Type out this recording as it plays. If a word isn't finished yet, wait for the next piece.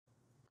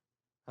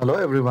Hello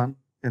everyone.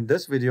 In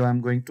this video, I'm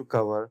going to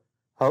cover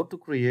how to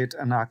create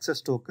an access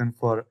token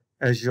for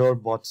Azure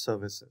bot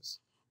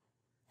services.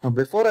 Now,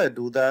 before I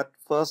do that,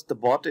 first the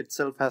bot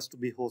itself has to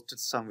be hosted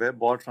somewhere.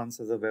 Bot runs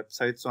as a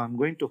website, so I'm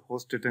going to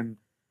host it in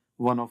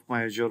one of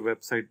my Azure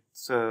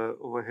websites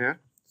over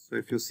here. So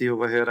if you see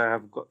over here, I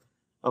have got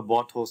a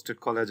bot hosted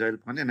called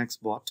AgilePoint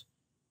Bot.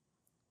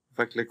 If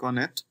I click on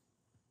it,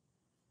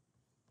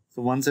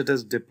 so once it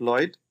is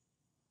deployed,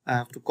 I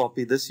have to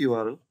copy this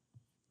URL.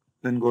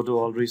 Then go to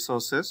all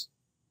resources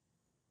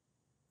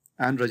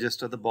and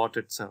register the bot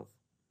itself.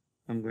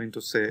 I'm going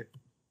to say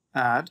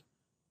add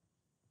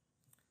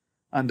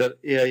under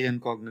AI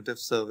and cognitive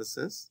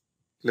services.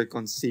 Click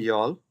on see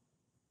all.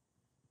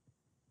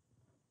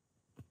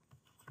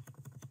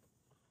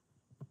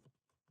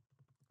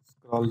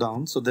 Scroll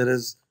down. So there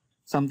is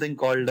something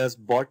called as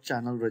bot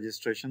channel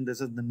registration.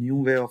 This is the new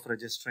way of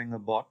registering a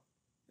bot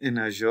in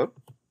Azure.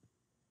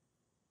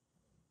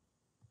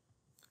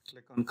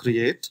 Click on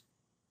create.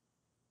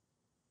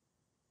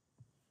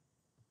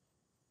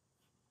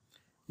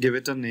 Give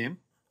it a name.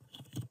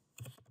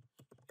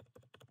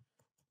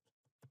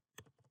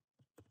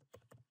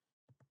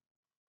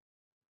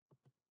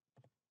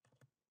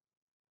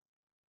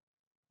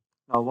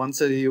 Now,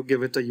 once you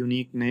give it a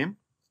unique name,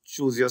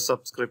 choose your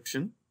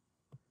subscription,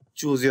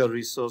 choose your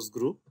resource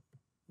group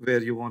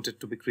where you want it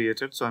to be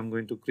created. So I'm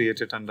going to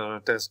create it under a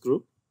test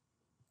group.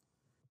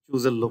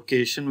 Choose a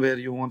location where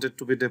you want it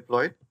to be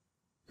deployed,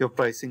 your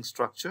pricing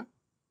structure.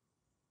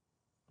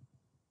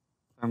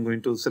 I'm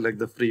going to select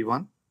the free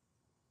one.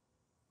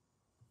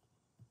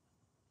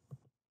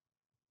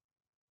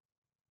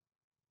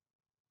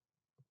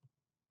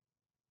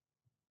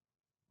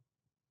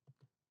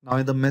 Now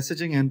in the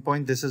messaging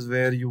endpoint, this is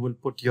where you will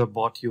put your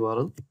bot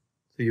URL.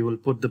 So you will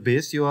put the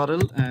base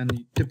URL,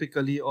 and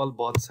typically all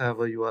bots have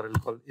a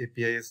URL called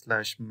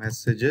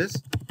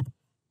API/messages.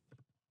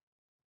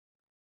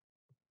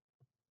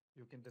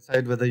 You can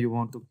decide whether you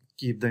want to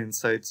keep the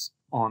insights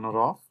on or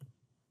off.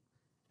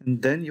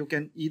 And then you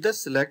can either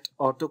select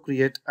auto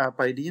create app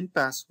ID and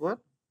password,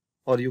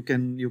 or you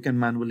can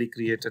manually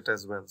create it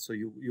as well. So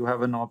you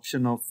have an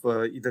option of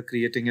either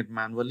creating it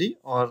manually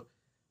or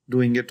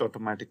doing it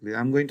automatically.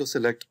 I'm going to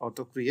select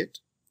auto create,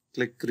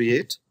 click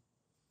create.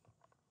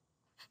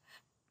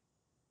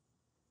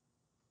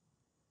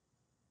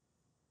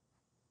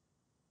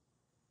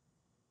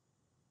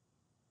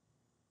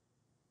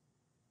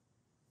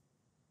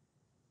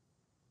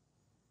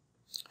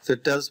 So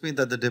it tells me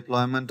that the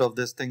deployment of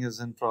this thing is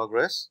in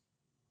progress.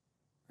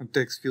 It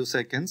takes few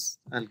seconds.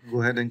 I'll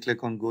go ahead and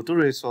click on go to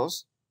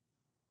resource,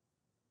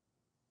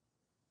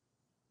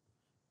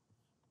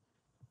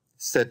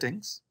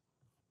 settings.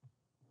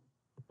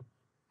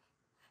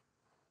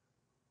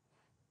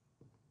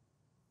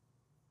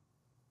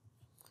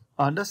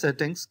 Under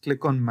settings,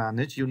 click on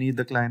manage. You need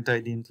the client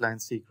ID and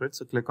client secret.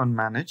 So click on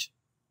manage.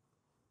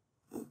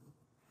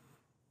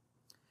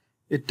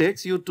 It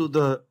takes you to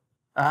the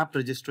app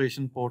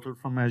registration portal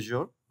from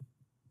Azure.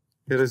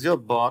 Here is your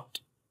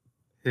bot.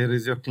 Here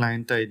is your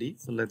client ID.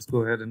 So let's go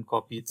ahead and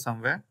copy it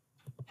somewhere.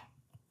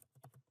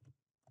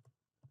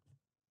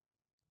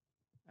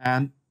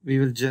 And we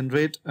will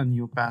generate a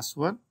new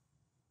password.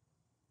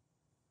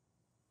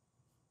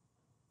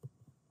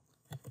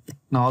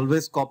 Now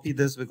always copy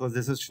this because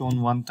this is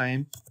shown one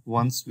time.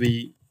 Once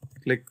we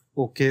click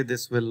OK,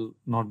 this will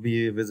not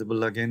be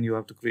visible again. You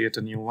have to create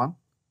a new one.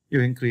 You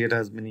can create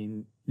as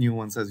many new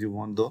ones as you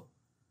want though.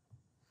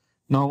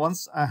 Now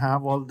once I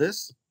have all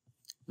this,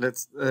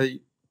 let's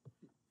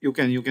you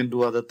can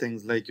do other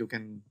things, like you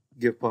can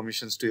give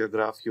permissions to your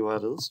graph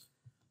URLs,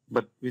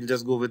 but we'll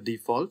just go with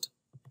default.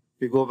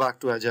 We go back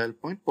to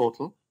AgilePoint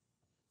portal.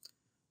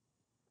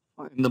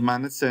 In the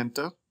manage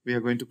center, we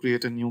are going to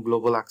create a new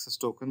global access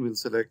token. We'll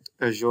select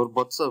Azure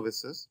bot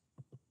services.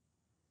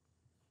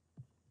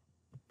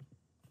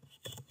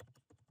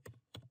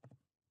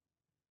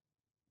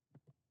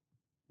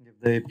 Give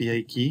the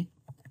API key,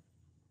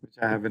 which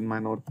I have in my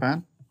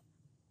notepad.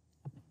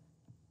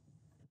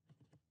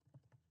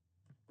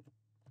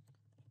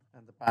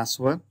 And the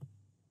password.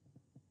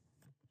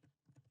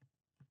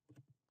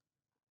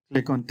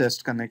 Click on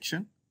test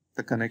connection.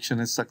 The connection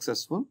is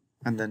successful,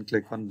 and then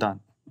click on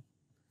done.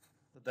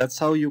 So that's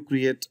how you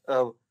create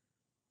a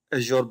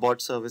Azure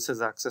bot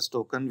services access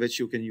token, which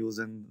you can use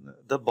in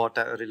the bot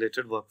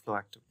related workflow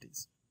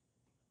activities.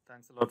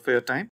 Thanks a lot for your time.